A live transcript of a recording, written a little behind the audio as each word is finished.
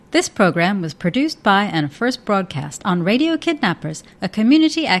This program was produced by and first broadcast on Radio Kidnappers, a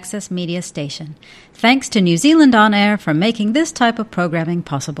community access media station. Thanks to New Zealand On Air for making this type of programming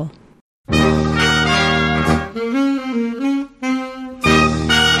possible.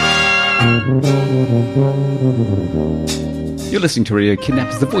 You're listening to Radio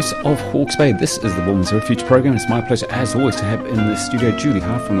Kidnappers, the voice of Hawke's Bay. This is the Women's Refuge program. It's my pleasure, as always, to have in the studio Julie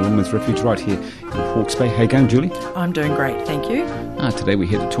Hart from the Women's Refuge right here in Hawke's Bay. How you going, Julie? I'm doing great, thank you. Today we're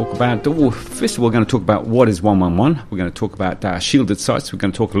here to talk about, first of all, we're going to talk about what is 111. We're going to talk about shielded sites. We're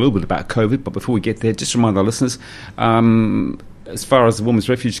going to talk a little bit about COVID. But before we get there, just remind our listeners, as far as the Women's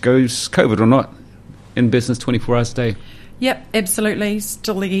Refuge goes, COVID or not, in business 24 hours a day. Yep, absolutely.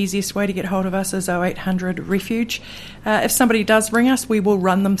 Still the easiest way to get hold of us is 0800 Refuge. If somebody does ring us, we will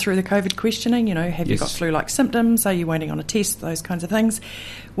run them through the COVID questioning. You know, have you got flu-like symptoms? Are you waiting on a test? Those kinds of things.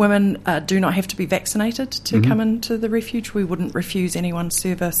 Women do not have to be vaccinated to come into the refuge. We wouldn't refuse anyone's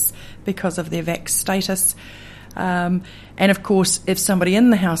service because of their vax status. And of course, if somebody in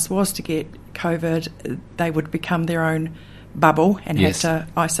the house was to get COVID, they would become their own bubble and have to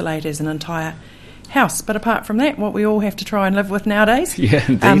isolate as an entire house. But apart from that, what we all have to try and live with nowadays,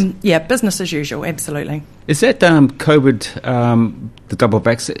 business as usual, absolutely. Is that COVID, the double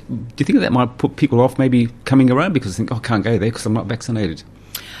vaccine, do you think that might put people off maybe coming around because they think, I can't go there because I'm not vaccinated?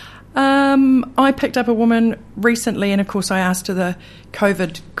 I picked up a woman recently, and of course I asked her the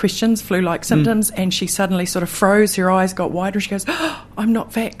COVID questions, flu-like symptoms, and she suddenly sort of froze, her eyes got wider, and she goes, I'm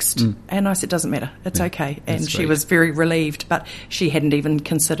not vaxxed. And I said, doesn't matter, it's okay. And she was very relieved, but she hadn't even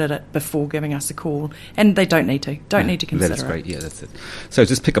considered it before giving us a call. And they don't need to consider it. That's great, that's it. So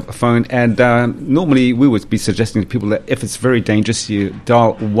just pick up the phone, and normally we would be suggesting to people that if it's very dangerous, you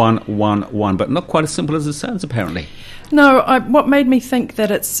dial 111, but not quite as simple as it sounds, apparently. No, what made me think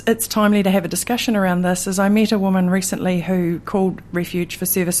that it's timely to have a discussion around this is I met a woman recently who called Refuge for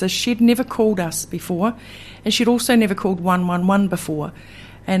services. She'd never called us before, and she'd also never called 111 before.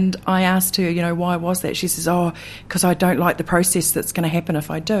 And I asked her, why was that? She says, because I don't like the process that's going to happen if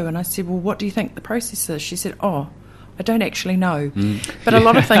I do. And I said, well, what do you think the process is? She said, I don't actually know. But a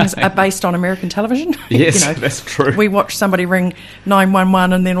lot of things are based on American television. Yes, that's true. We watch somebody ring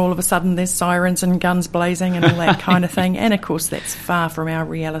 911 and then all of a sudden there's sirens and guns blazing and all that kind of thing. And, of course, that's far from our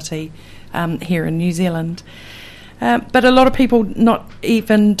reality here in New Zealand. But a lot of people don't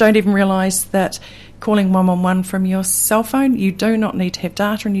even realise that calling 111 from your cell phone, you do not need to have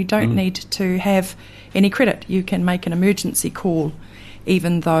data and you don't need to have any credit. You can make an emergency call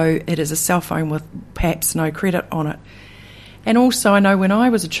even though it is a cell phone with perhaps no credit on it. And also, I know when I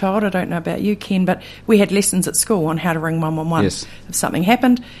was a child, I don't know about you, Ken, but we had lessons at school on how to ring 111. Yes. If something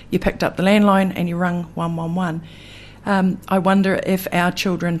happened, you picked up the landline and you rung 111. I wonder if our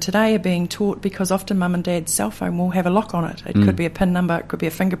children today are being taught, because often mum and dad's cell phone will have a lock on it. It could be a PIN number, it could be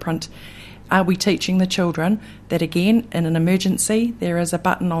a fingerprint. Are we teaching the children that, again, in an emergency, there is a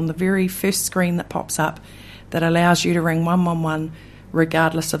button on the very first screen that pops up that allows you to ring 111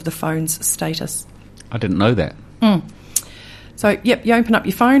 regardless of the phone's status? I didn't know that. So, you open up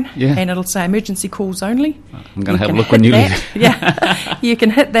your phone and it'll say emergency calls only. I'm going to have a look when you leave. You can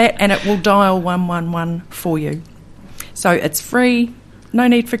hit that and it will dial 111 for you. So it's free, no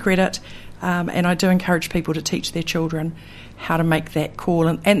need for credit, and I do encourage people to teach their children how to make that call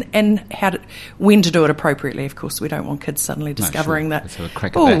and when to do it appropriately. Of course, we don't want kids suddenly discovering that,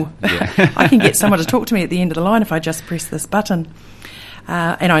 I can get someone to talk to me at the end of the line if I just press this button.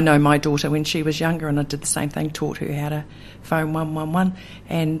 And I know my daughter, when she was younger, and I did the same thing, taught her how to phone 111,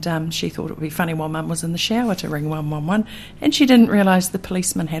 and she thought it would be funny while Mum was in the shower to ring 111, and she didn't realise the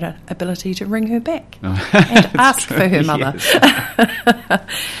policeman had an ability to ring her back and ask for her mother.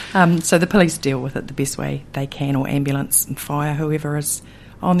 So the police deal with it the best way they can, or ambulance and fire, whoever is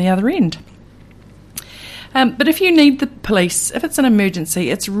on the other end. But if you need the police, if it's an emergency,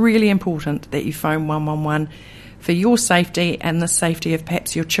 it's really important that you phone 111 for your safety and the safety of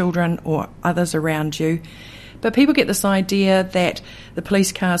perhaps your children or others around you. But people get this idea that the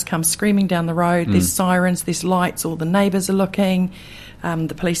police cars come screaming down the road, there's sirens, there's lights, all the neighbours are looking,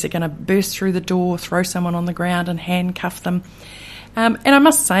 the police are going to burst through the door, throw someone on the ground and handcuff them. And I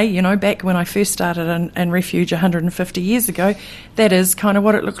must say, back when I first started in Refuge 150 years ago, that is kind of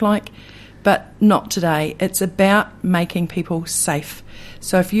what it looked like. But not today. It's about making people safe.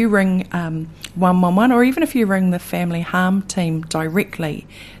 So if you ring 111, or even if you ring the family harm team directly,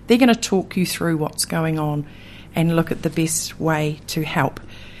 they're going to talk you through what's going on and look at the best way to help.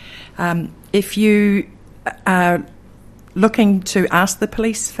 If you are looking to ask the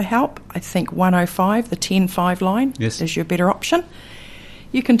police for help, I think 105, the 10-5 line, is your better option.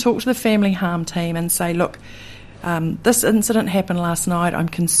 You can talk to the family harm team and say, look, This incident happened last night. I'm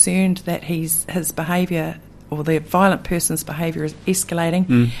concerned that his behaviour, or the violent person's behaviour, is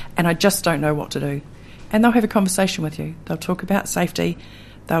escalating, and I just don't know what to do. And they'll have a conversation with you. They'll talk about safety.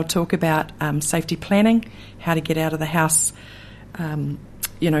 They'll talk about safety planning, how to get out of the house, how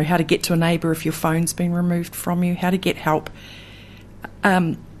to get to a neighbour if your phone's been removed from you, how to get help.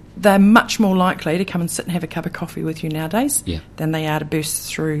 They're much more likely to come and sit and have a cup of coffee with you nowadays than they are to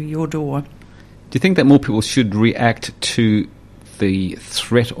burst through your door. Do you think that more people should react to the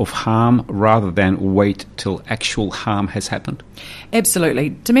threat of harm rather than wait till actual harm has happened? Absolutely.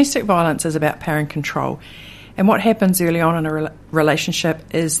 Domestic violence is about power and control. And what happens early on in a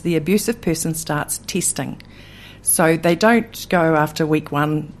relationship is the abusive person starts testing. So they don't go after week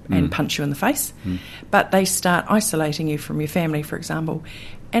one and punch you in the face, but they start isolating you from your family, for example.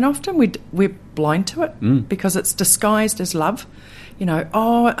 And often we're blind to it because it's disguised as love.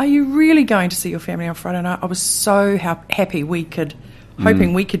 Are you really going to see your family on Friday night? I was so happy hoping we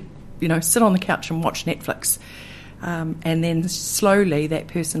could, sit on the couch and watch Netflix. And then slowly that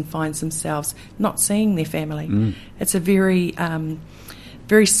person finds themselves not seeing their family. It's a very,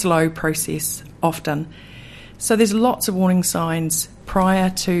 very slow process often. So there's lots of warning signs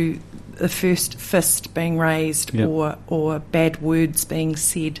prior to the first fist being raised or bad words being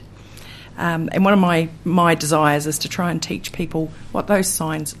said. And one of my desires is to try and teach people what those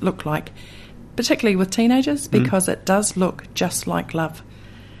signs look like, particularly with teenagers, because it does look just like love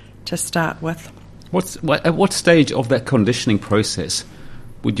to start with. At what stage of that conditioning process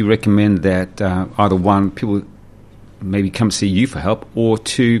would you recommend that either one, people maybe come see you for help, or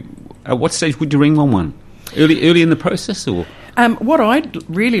two, at what stage would you ring 111? Early in the process, or? What I'd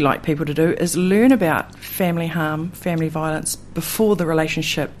really like people to do is learn about family harm, family violence before the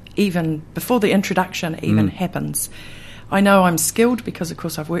relationship, even before the introduction even happens. I know I'm skilled because, of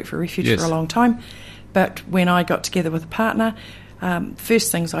course, I've worked for Refuge for a long time, but when I got together with a partner,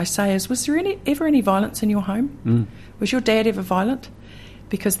 first things I say is, was there ever any violence in your home? Was your dad ever violent?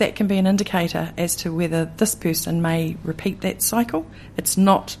 Because that can be an indicator as to whether this person may repeat that cycle. It's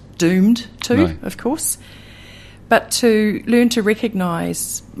not doomed to, of course. But to learn to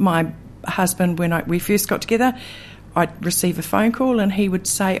recognise my husband, when we first got together, I'd receive a phone call and he would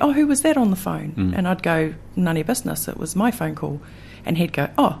say, "Oh, who was that on the phone?" And I'd go, "None of your business, it was my phone call." And he'd go,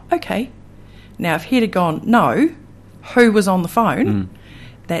 "Oh, okay." Now, if he'd have gone, "No, who was on the phone?"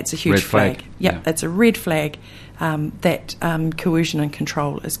 That's a huge red flag. Yep, that's a red flag that coercion and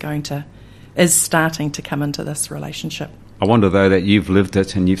control is starting to come into this relationship. I wonder, though, that you've lived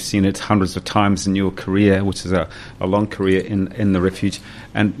it and you've seen it hundreds of times in your career, which is a long career in the Refuge,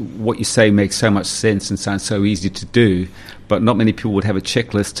 and what you say makes so much sense and sounds so easy to do, but not many people would have a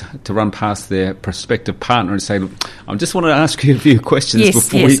checklist to run past their prospective partner and say, "Look, I just want to ask you a few questions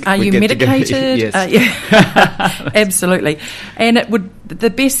before we Are you get medicated?" Yes. Absolutely. And the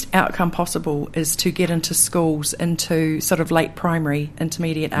best outcome possible is to get into schools, into sort of late primary,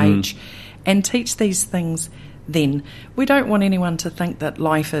 intermediate age, and teach these things then. We don't want anyone to think that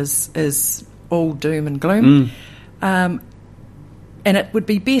life is all doom and gloom. And it would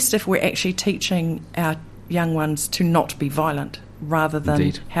be best if we're actually teaching our young ones to not be violent rather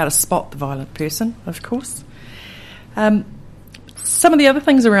than how to spot the violent person, of course. Some of the other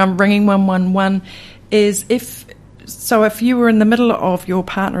things around ringing 111 is if you were in the middle of your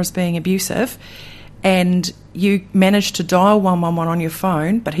partner as being abusive and you manage to dial 111 on your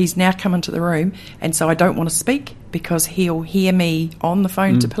phone, but he's now come into the room, and so I don't want to speak because he'll hear me on the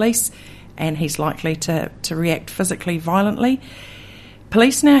phone to police and he's likely to react physically violently.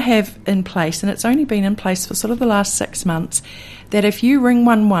 Police now have in place, and it's only been in place for sort of the last 6 months, that if you ring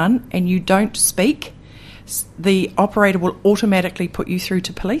 111 and you don't speak, the operator will automatically put you through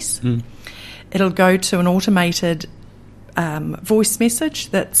to police. It'll go to an automated voice message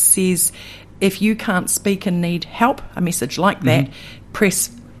that says, if you can't speak and need help, a message like that, press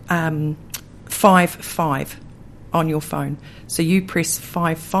 5 on your phone. So you press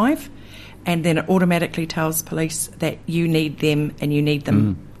 5, and then it automatically tells police that you need them and you need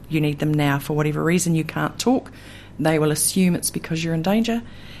them now. For whatever reason you can't talk, they will assume it's because you're in danger,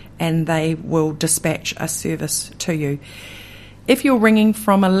 and they will dispatch a service to you. If you're ringing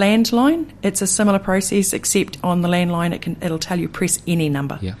from a landline, it's a similar process, except on the landline it'll tell you press any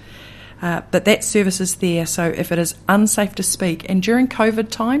number. But that service is there, so if it is unsafe to speak, and during COVID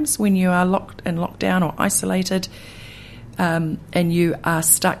times when you are locked in lockdown or isolated, and you are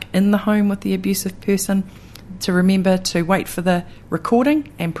stuck in the home with the abusive person, to remember to wait for the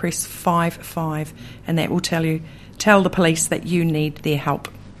recording and press 5, and that will tell the police that you need their help.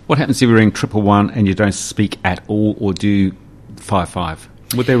 What happens if you ring 111 and you don't speak at all or do 5?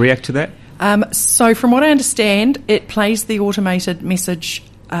 Would they react to that? So from what I understand, it plays the automated message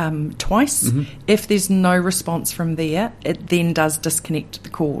twice. Mm-hmm. If there's no response from there, it then does disconnect the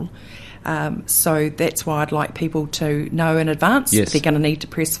call. So that's why I'd like people to know in advance Yes. they're going to need to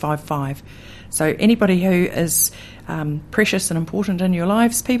press 55. So anybody who is precious and important in your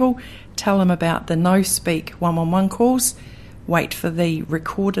lives, people, tell them about the no-speak 111 calls, wait for the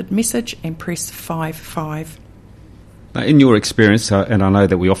recorded message and press 55. Now, in your experience, and I know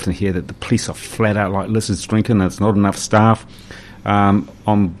that we often hear that the police are flat out like lizards drinking, there's not enough staff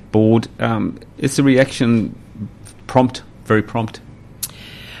on board. Is the reaction prompt, very prompt?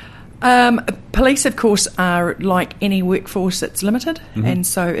 Police, of course, are like any workforce, it's limited. Mm-hmm. And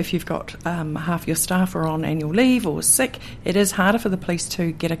so if you've got half your staff are on annual leave or sick, it is harder for the police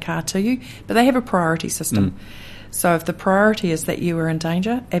to get a car to you. But they have a priority system. So if the priority is that you are in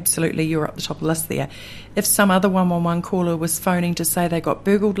danger, absolutely you're up the top of the list there. If some other 111 caller was phoning to say they got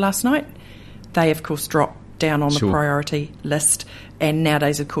burgled last night, they, of course, drop down on Sure. the priority list. And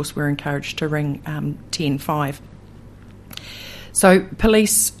nowadays, of course, we're encouraged to ring 10-5. So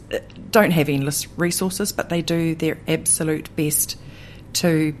police don't have endless resources, but they do their absolute best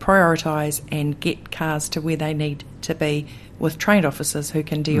to prioritise and get cars to where they need to be with trained officers who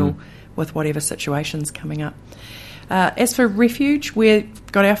can deal with whatever situation's coming up. As for Refuge, we've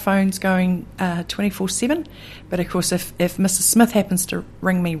got our phones going 24/7, but of course if Mrs. Smith happens to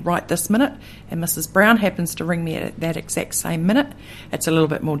ring me right this minute and Mrs. Brown happens to ring me at that exact same minute, it's a little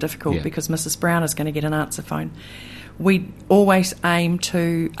bit more difficult because Mrs. Brown is going to get an answer phone. We always aim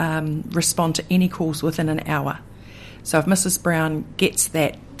to respond to any calls within an hour. So if Mrs. Brown gets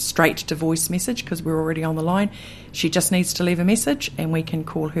that straight to voice message, because we're already on the line, she just needs to leave a message and we can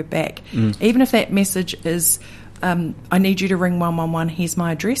call her back. Even if that message is, I need you to ring 111, here's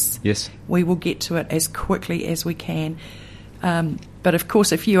my address. Yes. We will get to it as quickly as we can. But of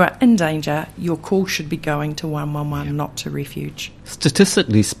course, if you are in danger, your call should be going to 111, not to Refuge.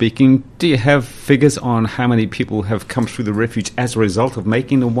 Statistically speaking, do you have figures on how many people have come through the Refuge as a result of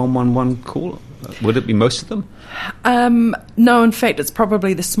making a 111 call? Would it be most of them? No, in fact, it's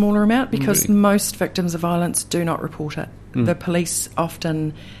probably the smaller amount because most victims of violence do not report it. The police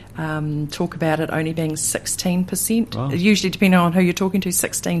often talk about it only being 16%. Wow. Usually, depending on who you're talking to,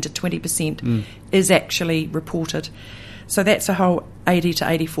 16 to 20% is actually reported. So that's a whole 80 to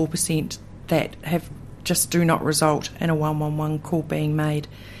 84% that have just do not result in a 111 call being made.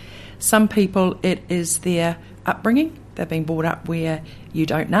 Some people, it is their upbringing. They've been brought up where you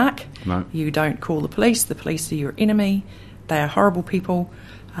don't narc, you don't call the police are your enemy, they are horrible people.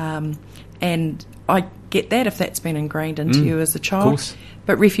 And I get that if that's been ingrained into you as a child. Of course.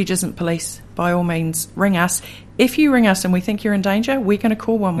 But Refuge isn't police. By all means, ring us. If you ring us and we think you're in danger, we're going to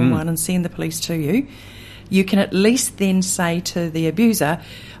call 111 and send the police to you. You can at least then say to the abuser,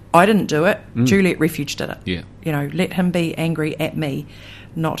 I didn't do it, Juliet Refuge did it. Yeah. You know, let him be angry at me,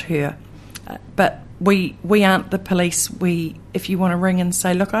 not her. But we aren't the police. If you want to ring and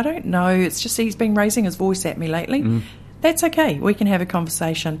say, look, I don't know, it's just he's been raising his voice at me lately, that's okay. We can have a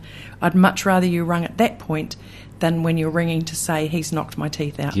conversation. I'd much rather you rung at that point than when you're ringing to say he's knocked my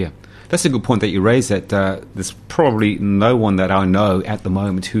teeth out. Yeah. That's a good point that you raised, that there's probably no one that I know at the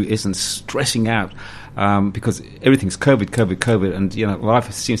moment who isn't stressing out because everything's COVID, and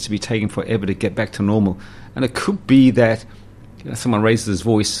life seems to be taking forever to get back to normal. And it could be that someone raises his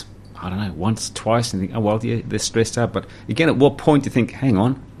voice, I don't know, once, twice, and you think, oh, well, yeah, they're stressed out. But again, at what point do you think, hang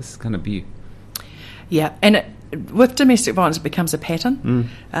on, this is going to be... Yeah, and with domestic violence, it becomes a pattern.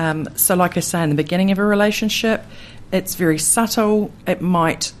 So like I say, in the beginning of a relationship, it's very subtle.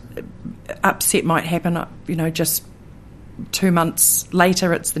 Upset might happen, just 2 months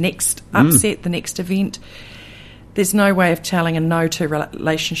later, it's the next upset, the next event. There's no way of telling, and no two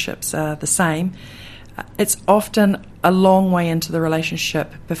relationships are the same. It's often a long way into the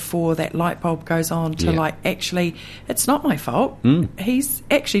relationship before that light bulb goes on to actually, it's not my fault. He's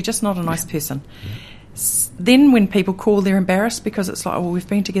actually just not a nice person. Then when people call, they're embarrassed because it's like, well, we've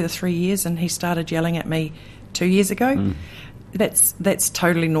been together 3 years and he started yelling at me 2 years ago. That's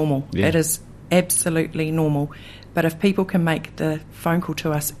totally normal. Yeah. It is absolutely normal. But if people can make the phone call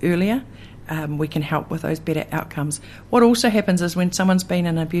to us earlier, we can help with those better outcomes. What also happens is when someone's been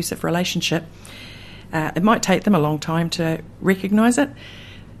in an abusive relationship, it might take them a long time to recognise it.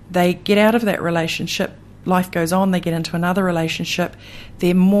 They get out of that relationship, life goes on, they get into another relationship,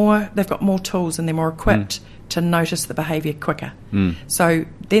 they've got more tools and they're more equipped to notice the behaviour quicker. So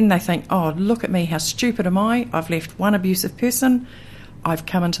then they think, oh, look at me, how stupid am I? I've left one abusive person, I've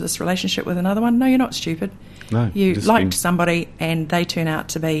come into this relationship with another one. No, you're not stupid. No, you liked somebody and they turn out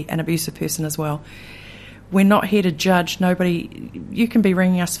to be an abusive person as well. we're not here to judge. You can be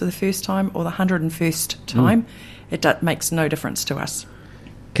ringing us for the first time or the 101st time. It makes no difference to us.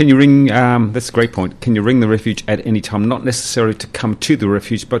 Can you ring, that's a great point, can you ring the Refuge at any time, not necessarily to come to the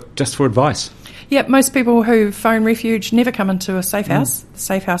Refuge, but just for advice? Yeah, most people who phone Refuge never come into a safe house. The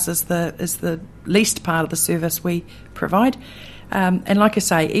safe house is the least part of the service we provide. And like I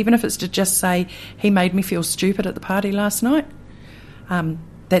say, even if it's to just say, he made me feel stupid at the party last night,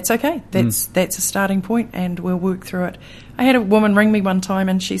 that's okay. That's a starting point, and we'll work through it. I had a woman ring me one time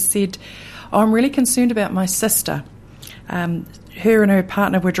and she said, I'm really concerned about my sister. Her and her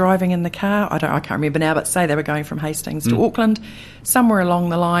partner were driving in the car. I can't remember now, but say they were going from Hastings to Auckland. Somewhere along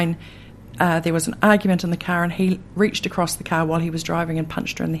the line, there was an argument in the car, and he reached across the car while he was driving and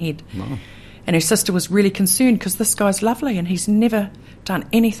punched her in the head. Wow. And her sister was really concerned because this guy's lovely and he's never done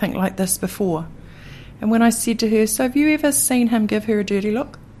anything like this before. And when I said to her, so have you ever seen him give her a dirty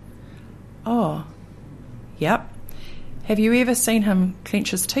look? Oh, yep. Have you ever seen him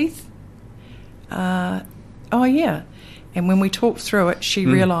clench his teeth? Oh, yeah. And when we talked through it, she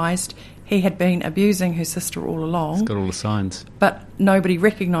realised he had been abusing her sister all along. It's got all the signs. But nobody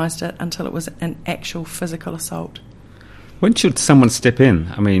recognised it until it was an actual physical assault. When should someone step in?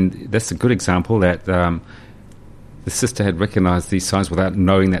 I mean, that's a good example that the sister had recognised these signs without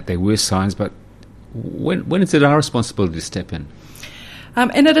knowing that they were signs, but when is it our responsibility to step in?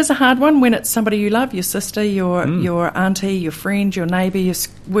 And it is a hard one when it's somebody you love, your sister, your auntie, your friend, your neighbour, your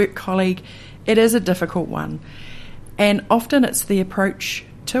work colleague. It is a difficult one. And often it's the approach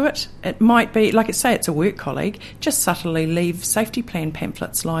to it. It might be, like I say, it's a work colleague, just subtly leave safety plan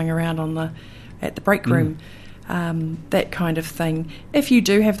pamphlets lying around at the break room, that kind of thing. If you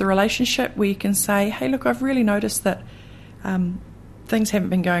do have the relationship where you can say, hey, look, I've really noticed that things haven't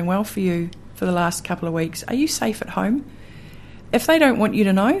been going well for you for the last couple of weeks. Are you safe at home? If they don't want you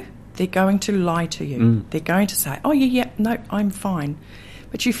to know, they're going to lie to you. They're going to say, oh, yeah, no, I'm fine.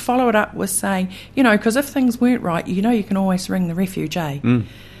 But you follow it up with saying, because if things weren't right, you can always ring the Refuge,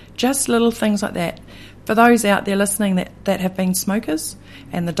 Just little things like that. For those out there listening that have been smokers,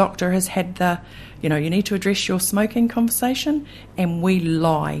 and the doctor has had you need to address your smoking conversation, and we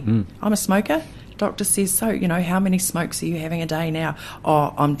lie. I'm a smoker. Doctor says, so, how many smokes are you having a day now?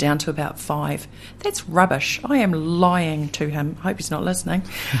 Oh, I'm down to about 5. That's rubbish. I am lying to him. I hope he's not listening.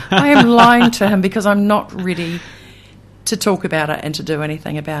 I am lying to him because I'm not ready to talk about it and to do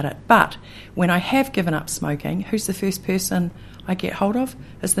anything about it. But when I have given up smoking, who's the first person I get hold of?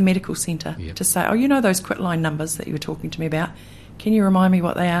 Is the medical centre to say, oh, those quitline numbers that you were talking to me about, can you remind me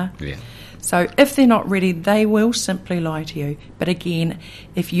what they are? Yeah. So if they're not ready, they will simply lie to you. But again,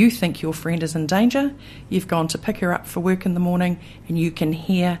 if you think your friend is in danger, you've gone to pick her up for work in the morning and you can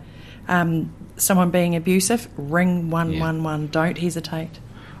hear someone being abusive, ring 111. Don't hesitate.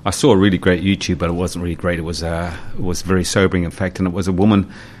 I saw a really great YouTube, but it wasn't really great. It was very sobering, in fact, and it was a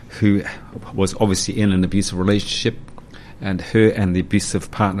woman who was obviously in an abusive relationship, and her and the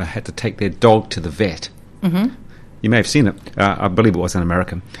abusive partner had to take their dog to the vet. Mm-hmm. You may have seen it. I believe it was in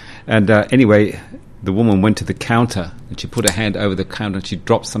America. And anyway, the woman went to the counter, and she put her hand over the counter, and she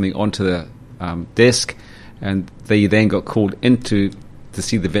dropped something onto the desk, and they then got called into to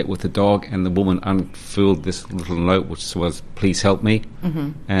see the vet with the dog, and the woman unfurled this little note which was, please help me.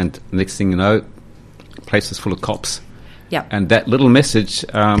 Mm-hmm. And next thing you know, the place was full of cops. Yeah. And that little message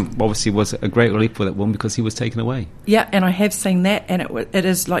obviously was a great relief for that woman because he was taken away. Yeah, and I have seen that, and it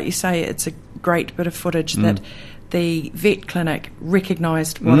is, like you say, it's a great bit of footage that the vet clinic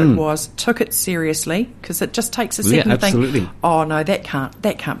recognised what it was, took it seriously, because it just takes a second to think, oh no, that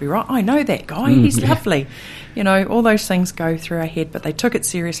can't be right. I know that guy, he's lovely. All those things go through our head, but they took it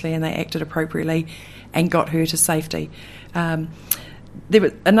seriously and they acted appropriately and got her to safety. There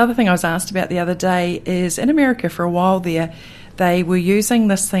was another thing I was asked about the other day is in America for a while there, they were using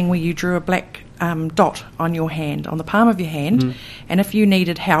this thing where you drew a black dot on your hand, on the palm of your hand, and if you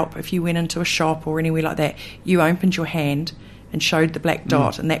needed help, if you went into a shop or anywhere like that, you opened your hand and showed the black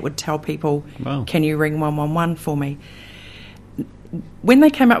dot, and that would tell people, can you ring 111 for me? When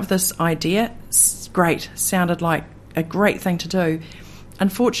they came up with this idea, great, sounded like a great thing to do.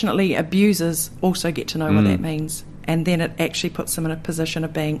 Unfortunately, abusers also get to know what that means, and then it actually puts them in a position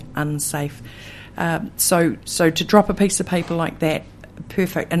of being unsafe. So to drop a piece of paper like that,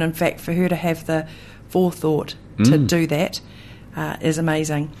 perfect. And in fact, for her to have the forethought to do that is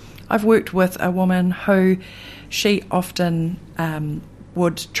amazing. I've worked with a woman who she often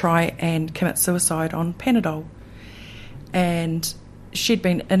would try and commit suicide on Panadol, and she'd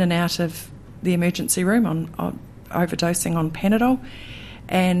been in and out of the emergency room on overdosing on Panadol,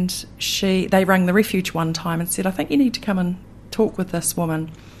 and they rang the Refuge one time and said, I think you need to come and talk with this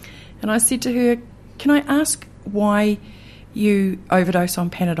woman. And I said to her, can I ask why you overdose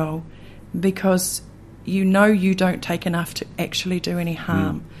on Panadol? Because you know you don't take enough to actually do any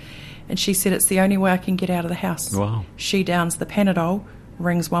harm. And she said, it's the only way I can get out of the house. Wow. She downs the Panadol,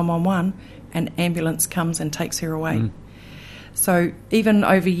 rings 111, and ambulance comes and takes her away. So even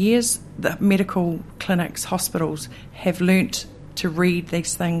over years, the medical clinics, hospitals have learnt to read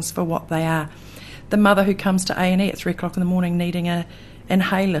these things for what they are. The mother who comes to A&E at 3 o'clock in the morning needing an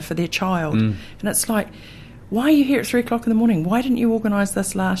inhaler for their child. And it's like, why are you here at 3 o'clock in the morning? Why didn't you organise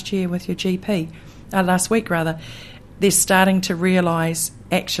this last week rather? They're starting to realise,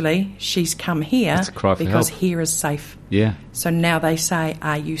 actually, she's come here because here is safe. Yeah. So now they say,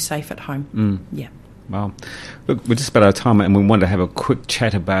 are you safe at home? Yeah. Well, look, we're just about out of time, and we want to have a quick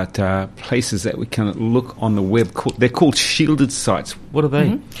chat about places that we can look on the web. They're called shielded sites. What are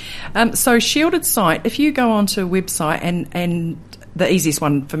they? So shielded site, if you go onto a website, and the easiest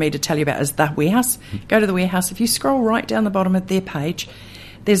one for me to tell you about is the warehouse. Go to the warehouse. If you scroll right down the bottom of their page,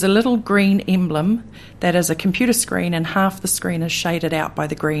 there's a little green emblem that is a computer screen, and half the screen is shaded out by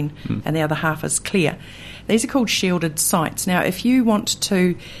the green and the other half is clear. These are called shielded sites. Now, if you want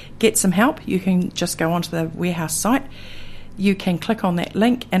to get some help, you can just go onto the warehouse site. You can click on that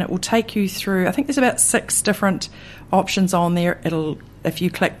link and it will take you through, I think there's about 6 different options on there. If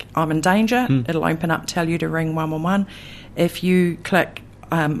you click I'm in danger, it'll open up, tell you to ring 111. If you click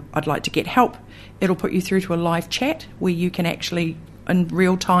I'd like to get help, it'll put you through to a live chat where you can actually in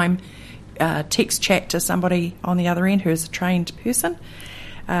real time text chat to somebody on the other end who is a trained person,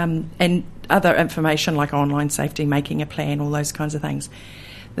 and other information like online safety, making a plan, all those kinds of things.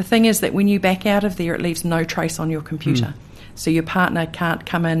 The thing is that when you back out of there, it leaves no trace on your computer. So your partner can't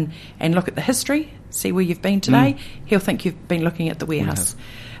come in and look at the history, see where you've been today. He'll think you've been looking at the warehouse.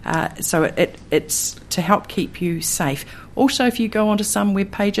 So it's to help keep you safe. Also, if you go onto some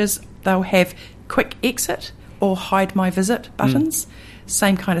web pages, they'll have quick exit or hide my visit buttons.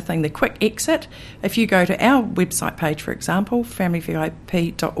 Same kind of thing, the quick exit. If you go to our website page, for example,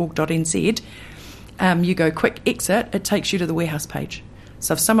 familyvip.org.nz, you go quick exit, it takes you to the warehouse page.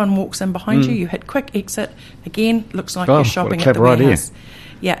 So if someone walks in behind you, you hit quick exit. Again, looks like you're shopping at the warehouse. Idea.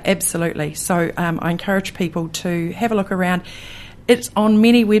 Yeah, absolutely. So I encourage people to have a look around. It's on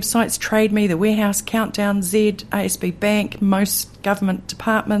many websites, Trade Me, the Warehouse, Countdown, Z, ASB Bank, most government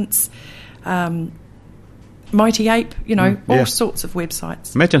departments, Mighty Ape, all sorts of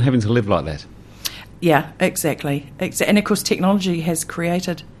websites. Imagine having to live like that. Yeah, exactly. And of course, technology has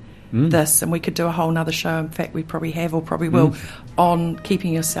created this, and we could do a whole nother show. In fact, we probably have or probably will on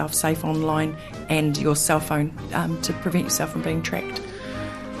keeping yourself safe online and your cell phone to prevent yourself from being tracked.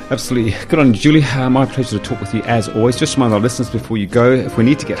 Absolutely. Good on you, Julie. My pleasure to talk with you as always. Just remind our listeners before you go, if we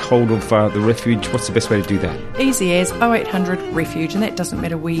need to get hold of the Refuge, what's the best way to do that? Easy as 0800 Refuge, and that doesn't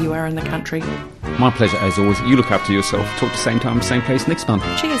matter where you are in the country. My pleasure as always. You look after yourself. Talk to the same time, same place next month.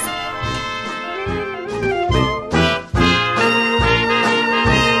 Cheers.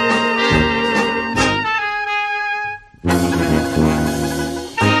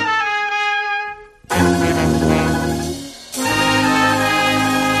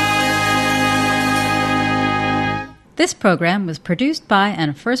 This program was produced by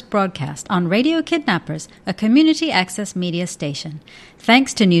and first broadcast on Radio Kidnappers, a community access media station.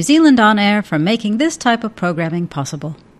 Thanks to New Zealand On Air for making this type of programming possible.